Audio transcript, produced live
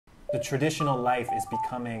the traditional life is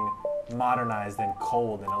becoming modernized and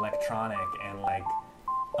cold and electronic and like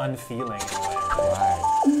unfeeling in a way. Right.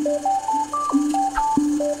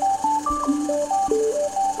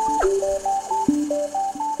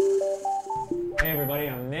 Hey everybody,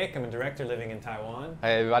 I'm Nick. I'm a director living in Taiwan.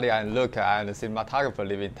 Hey everybody, I'm Luke. I'm the cinematographer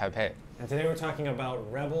living in Taipei. And today we're talking about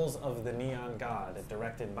Rebels of the Neon God,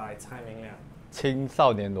 directed by Tsai Ming-liang. 青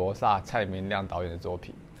少年罗刹蔡明亮导演的作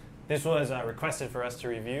品。 This was requested for us to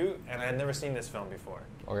review, and I had never seen this film before.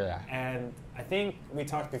 Okay. And I think we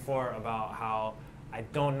talked before about how I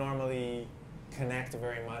don't normally connect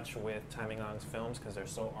very much with Tsai Ming-liang's films because they're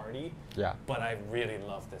so arty. Yeah. But I really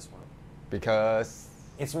love this one. Because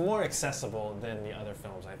It's more accessible than the other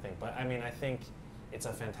films, I think. But I mean, I think it's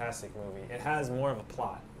a fantastic movie. It has more of a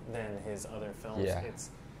plot than his other films. Yeah.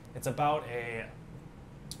 It's about a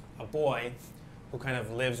boy who kind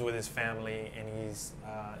of lives with his family, and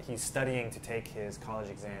he's studying to take his college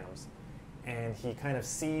exams, and he kind of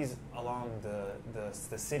sees along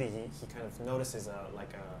the city. He kind of notices a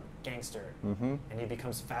gangster, and he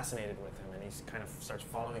becomes fascinated with him, and he kind of starts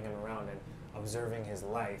following him around and observing his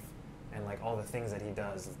life and like all the things that he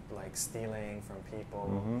does, like stealing from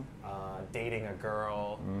people, dating a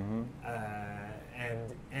girl,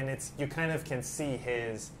 and it's you kind of can see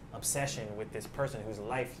his obsession with this person whose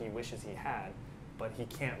life he wishes he had, but he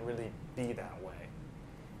can't really be that way.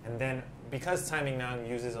 And then because Tsai Ming-liang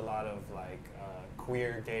uses a lot of like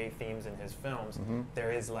queer, gay themes in his films,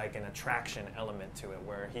 there is like an attraction element to it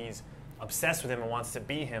where he's obsessed with him and wants to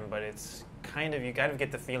be him, but it's kind of, you kind of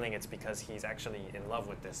get the feeling it's because he's actually in love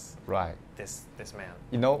with this this man.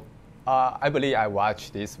 You know, I believe I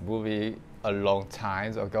watched this movie a long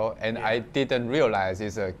time ago, and I didn't realize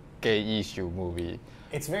it's a gay issue movie.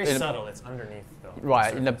 It's very subtle. It's underneath though.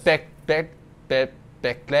 Right. In the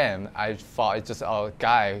back then, I thought it's just a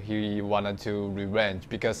guy he wanted to revenge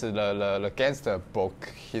because the gangster broke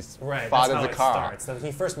his father's that's car. How it starts. So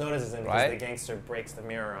he first notices him because the gangster breaks the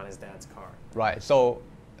mirror on his dad's car. Right. So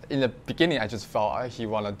in the beginning, I just thought he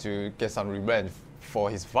wanted to get some revenge for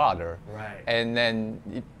his father. Right. And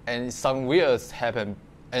then some weird happened,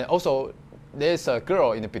 and also there's a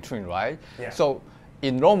girl in the between, right? Yeah. So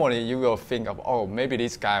normally you will think of, oh, maybe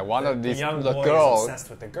this guy, the young boy girl is obsessed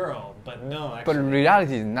with the girl, but no, actually. But in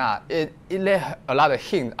reality is not. It left a lot of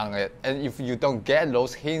hints on it, and if you don't get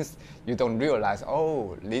those hints, you don't realize,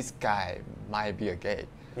 oh, this guy might be a gay.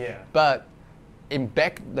 Yeah. But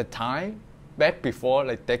back before,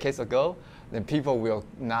 like decades ago, then people will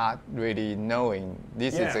not really knowing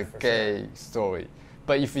this is a gay story.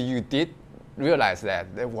 But if you did realize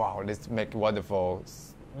that, then wow, this make wonderful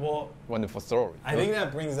story. I think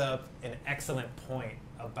that brings up an excellent point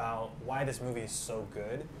about why this movie is so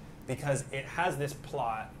good, because it has this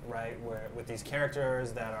plot, right, where with these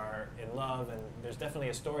characters that are in love, and there's definitely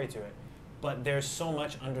a story to it, but there's so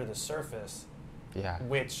much under the surface,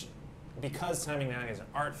 which, because Tsai Ming-liang is an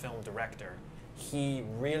art film director, he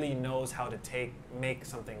really knows how to make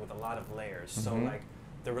something with a lot of layers. So like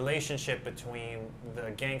the relationship between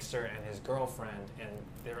the gangster and his girlfriend and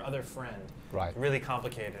their other friend, really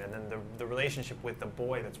complicated. And then the relationship with the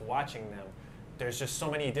boy that's watching them, there's just so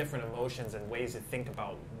many different emotions and ways to think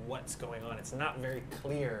about what's going on. It's not very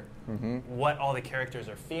clear what all the characters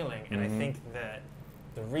are feeling. And I think that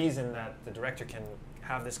the reason that the director can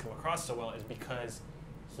have this come across so well is because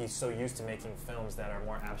he's so used to making films that are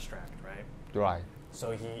more abstract, right? Right.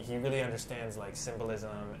 So he really understands like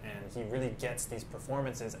symbolism, and he really gets these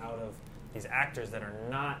performances out of these actors that are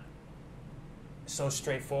not so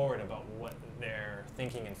straightforward about what they're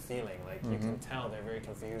thinking and feeling. Like you can tell they're very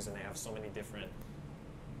confused, and they have so many different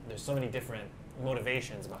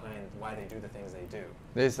motivations behind why they do the things they do.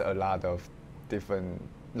 There's a lot of different,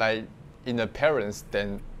 like in the parents'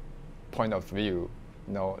 point of view,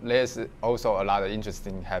 you know, there's also a lot of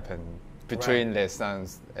interesting happen between their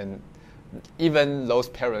sons and even those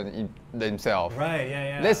parents themselves. Right,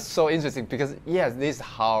 yeah. That's so interesting because yes, this is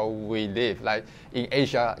how we live. Like in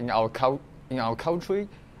Asia, in our country,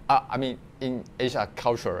 I mean, in Asia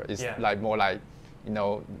culture, it's like more like, you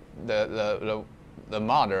know, the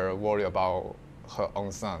mother worry about her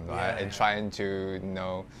own son, right, and trying to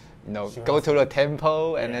go to the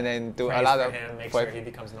temple and then do a lot of make sure he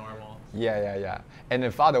becomes normal. Yeah. And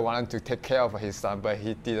the father wanted to take care of his son, but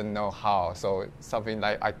he didn't know how. So something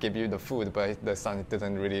like, I give you the food, but the son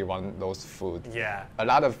didn't really want those food. Yeah. A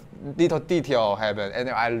lot of little detail happen, and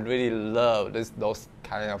I really love those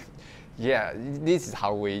kind of, this is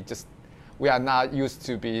how we are not used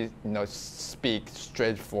to be, speak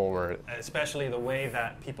straightforward. Especially the way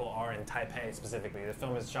that people are in Taipei specifically. The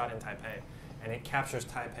film is shot in Taipei, and it captures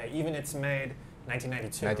Taipei. Even it's made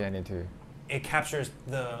 1992. it captures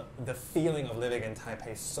the feeling of living in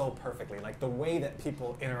Taipei so perfectly. Like the way that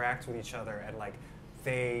people interact with each other and like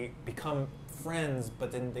they become friends,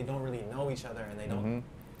 but then they don't really know each other and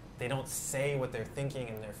they don't say what they're thinking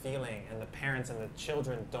and they're feeling, and the parents and the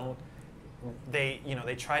children don't. They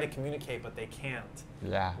try to communicate, but they can't.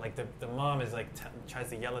 Yeah. Like the mom is like tries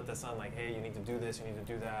to yell at the son, like, hey, you need to do this, you need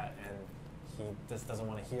to do that, and he just doesn't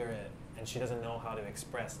want to hear it, and she doesn't know how to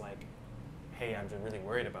express like, hey, I'm just really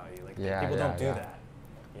worried about you. Like people don't do that,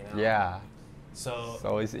 you know. Yeah.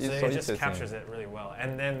 So it just captures it really well.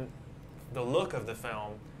 And then the look of the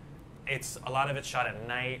film, a lot of it's shot at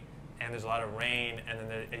night, and there's a lot of rain, and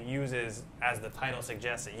then it uses, as the title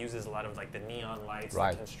suggests, it uses a lot of like the neon lights,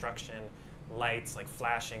 the construction lights, like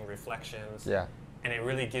flashing reflections. Yeah. And it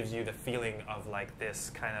really gives you the feeling of like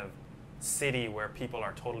this kind of city where people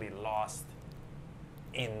are totally lost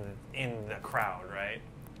in the crowd, right?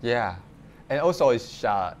 Yeah. And also it's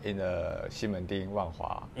shot in Ximending,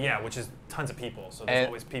 Wanhua. Yeah, which is tons of people, so there's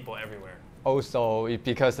always people everywhere. Also,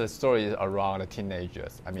 because the story is around the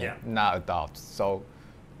teenagers, I mean, not adults, so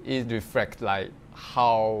it reflects like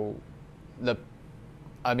how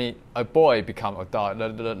a boy become adult,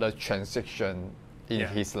 the transition in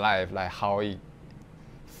his life, like how he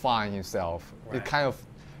find himself. Right. It's kind of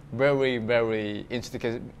very, very interesting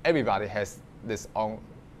because everybody has this own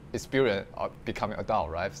experience of becoming adult,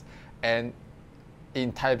 right? And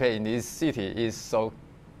in Taipei, in this city, is so,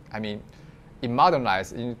 it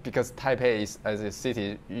modernized because Taipei is, as a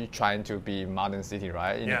city, trying to be modern city,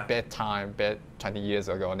 right? In the bad time, 20 years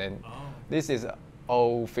ago, and then this is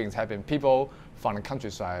all things happen. People from the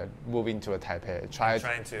countryside moving to a Taipei,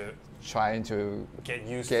 trying to get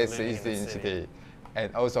used to living in the city.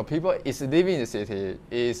 And also people is living in the city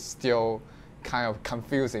is still kind of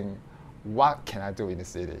confusing. What can I do in the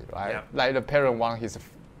city, right? Yep. Like the parent want his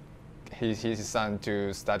son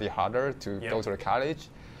to study harder, to go to the college,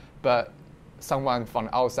 but someone from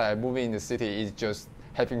outside moving in the city is just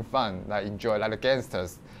having fun, like enjoy, like the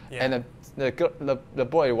gangsters. Yeah. And the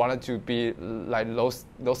boy wanted to be like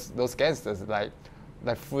those gangsters, like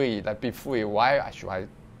free, like be free. Why should I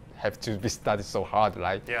have to be studied so hard?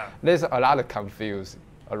 Like there's a lot of confused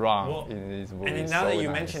around in these movies. And now that you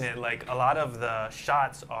mention it, like a lot of the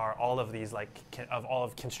shots are all of these all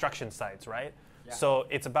of construction sites, right? Yeah. So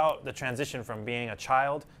it's about the transition from being a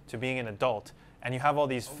child to being an adult. And you have all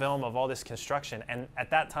these film of all this construction. And at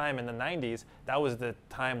that time in the 90s, that was the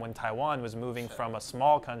time when Taiwan was moving from a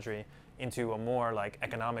small country into a more like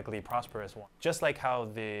economically prosperous one. Just like how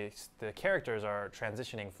the characters are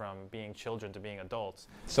transitioning from being children to being adults.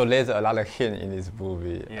 So there's a lot of hint in this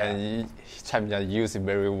movie, and Champion use it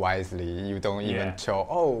very wisely. You don't even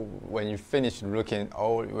tell, when you finish looking,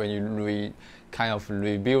 when you kind of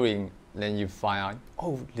reviewing, then you find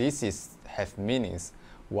out, this has meanings.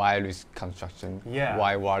 Why this construction?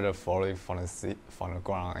 Why water falling from the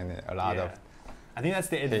ground, and a lot of. I think that's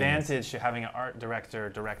the advantage to having an art director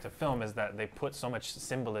direct a film, is that they put so much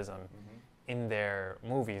symbolism in their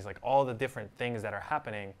movies. Like all the different things that are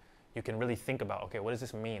happening, you can really think about, okay, what does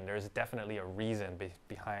this mean? There's definitely a reason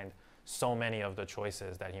behind so many of the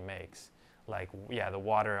choices that he makes. Like, the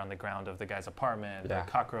water on the ground of the guy's apartment, the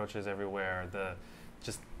cockroaches everywhere,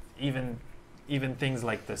 even things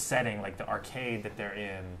like the setting, like the arcade that they're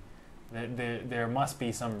in. There must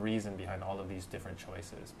be some reason behind all of these different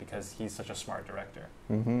choices because he's such a smart director.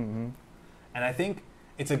 And I think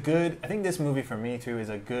this movie for me too is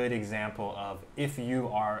a good example of if you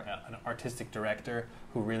are an artistic director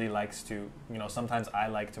who really likes to, sometimes I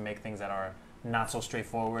like to make things that are not so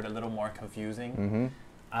straightforward, a little more confusing.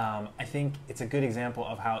 I think it's a good example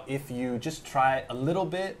of how if you just try a little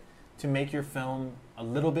bit to make your film a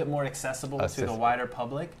little bit more accessible to the wider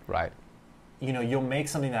public, right? You'll make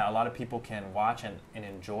something that a lot of people can watch and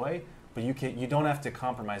enjoy, but you don't have to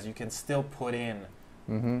compromise. You can still put in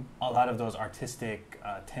a lot of those artistic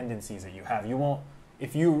tendencies that you have. You won't,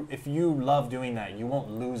 if you love doing that, you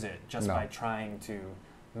won't lose it just by trying to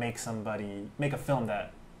make a film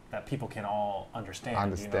that people can all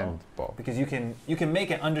understand. Because you can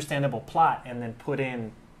make an understandable plot and then put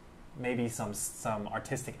in maybe some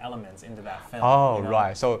artistic elements into that film.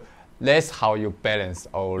 Right. So that's how you balance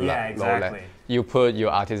all that. Exactly. You put your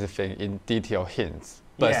artistic thing in detailed hints,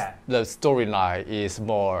 but the storyline is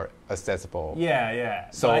more accessible.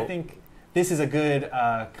 So I think this is a good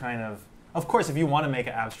kind of course, if you want to make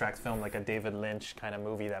an abstract film like a David Lynch kind of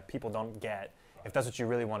movie that people don't get, if that's what you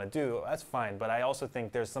really want to do, that's fine. But I also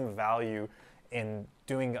think there's some value in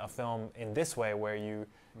doing a film in this way where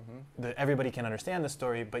everybody can understand the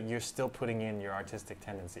story, but you're still putting in your artistic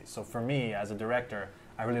tendencies. So for me, as a director,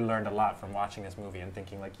 I really learned a lot from watching this movie and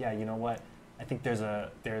thinking like, you know what? I think there's a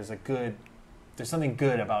good there's something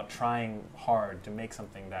good about trying hard to make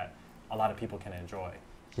something that a lot of people can enjoy.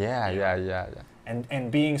 Yeah.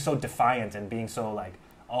 And being so defiant and being so like,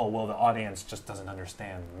 oh well, the audience just doesn't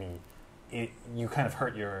understand me. You kind of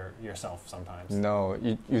hurt yourself sometimes. No,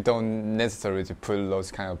 you don't necessarily to put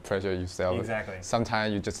those kind of pressure yourself. Exactly.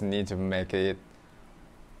 Sometimes you just need to make it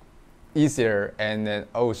easier, and then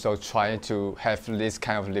also try to have this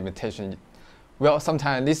kind of limitation. Well,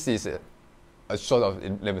 sometimes this is a sort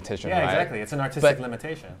of limitation, yeah, right? Exactly. It's an artistic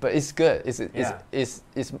limitation. But it's good.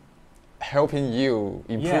 It's helping you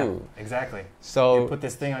improve. Yeah, exactly. So you put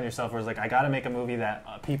this thing on yourself where it's like, I got to make a movie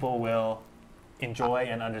that people will enjoy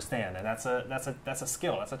and understand, and that's a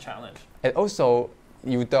skill. That's a challenge. And also,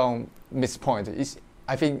 you don't miss point.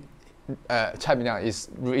 I think Chai Minliang is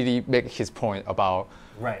really make his point about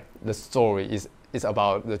the story is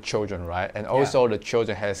about the children, right? And also the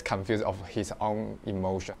children has confused of his own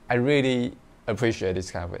emotion. I really appreciate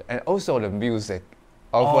this kind of way. And also the music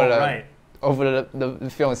over the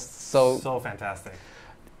film is so fantastic.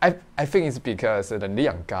 I think it's because the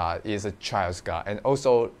Liang God is a child's God, and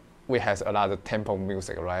also we has a lot of temple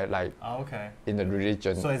music, right? Like in the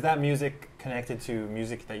religion. So is that music connected to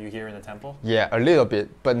music that you hear in the temple? Yeah, a little bit,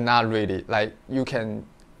 but not really. Like you can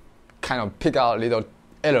kind of pick out little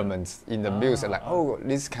elements in the music, like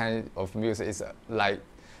this kind of music is like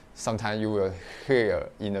sometimes you will hear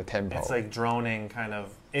in the temple. It's like droning kind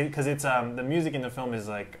of, because it's the music in the film is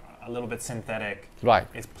like a little bit synthetic. Right.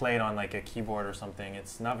 It's played on like a keyboard or something.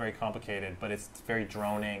 It's not very complicated, but it's very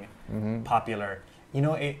droning, popular. You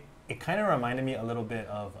know, it kind of reminded me a little bit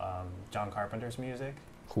of John Carpenter's music.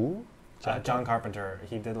 Who? John Carpenter.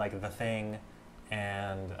 He did like The Thing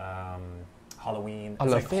and Halloween. Oh,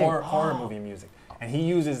 it's like horror movie music. And he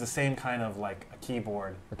uses the same kind of like a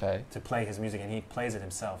keyboard to play his music, and he plays it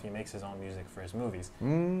himself. He makes his own music for his movies.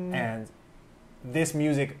 And this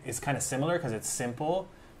music is kind of similar because it's simple,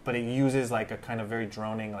 but it uses like a kind of very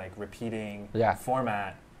droning, like repeating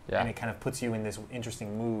format, and it kind of puts you in this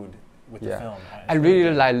interesting mood with the film. I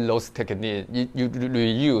really like those techniques. You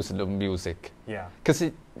reuse the music. Yeah. Because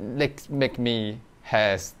it make me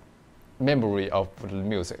has memory of the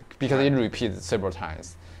music because it repeats several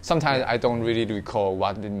times. Sometimes I don't really recall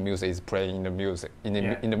what the music is playing in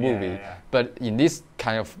the movie, but in this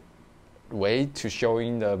kind of way to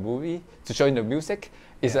showing the music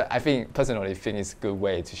is I think personally it's a good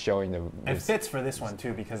way to showing the music. It fits for this one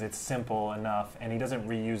too because it's simple enough, and he doesn't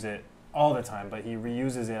reuse it all the time, but he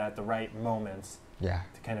reuses it at the right moments to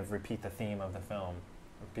kind of repeat the theme of the film.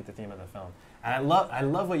 And I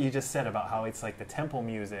love what you just said about how it's like the temple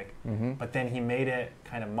music, but then he made it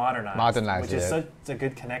kind of modernized, which is such a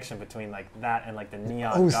good connection between like that and like the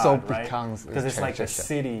neon god, right? Because it's like the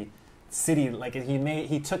city. Like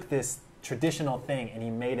he took this traditional thing and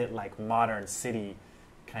he made it like modern city,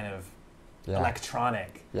 kind of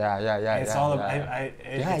electronic. It's all about.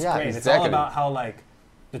 It's great. It's all about how like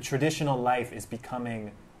the traditional life is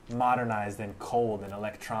becoming modernized and cold and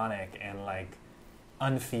electronic and like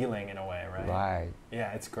unfeeling in a way, right? Right.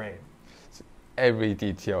 Yeah, it's great. Every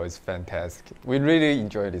detail is fantastic. We really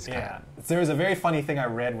enjoy this kind. Yeah. There was a very funny thing I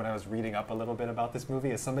read when I was reading up a little bit about this movie.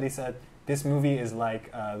 Is somebody said this movie is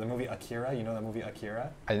like the movie Akira. You know the movie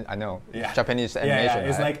Akira? I know. Yeah. Japanese animation. Yeah,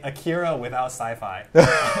 it's right? like Akira without sci-fi.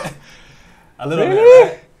 A little bit,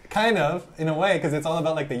 right? Kind of, in a way, because it's all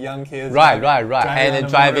about like the young kids. Right. And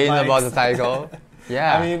driving a motorcycle.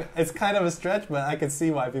 Yeah. I mean, it's kind of a stretch, but I can see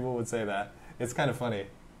why people would say that. It's kind of funny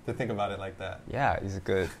to think about it like that. Yeah, it's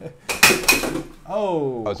good.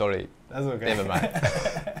 Oh, sorry. That's okay. Never mind.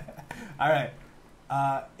 All right.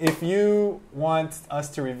 If you want us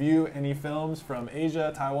to review any films from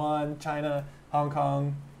Asia, Taiwan, China, Hong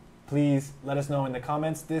Kong, please let us know in the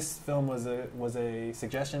comments. This film was a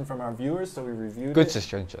suggestion from our viewers, so we reviewed it. Good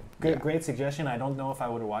suggestion. Great suggestion. I don't know if I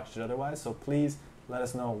would have watched it otherwise, so please let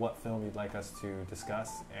us know what film you'd like us to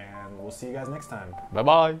discuss, and we'll see you guys next time.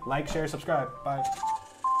 Bye-bye. Like, share, subscribe. Bye.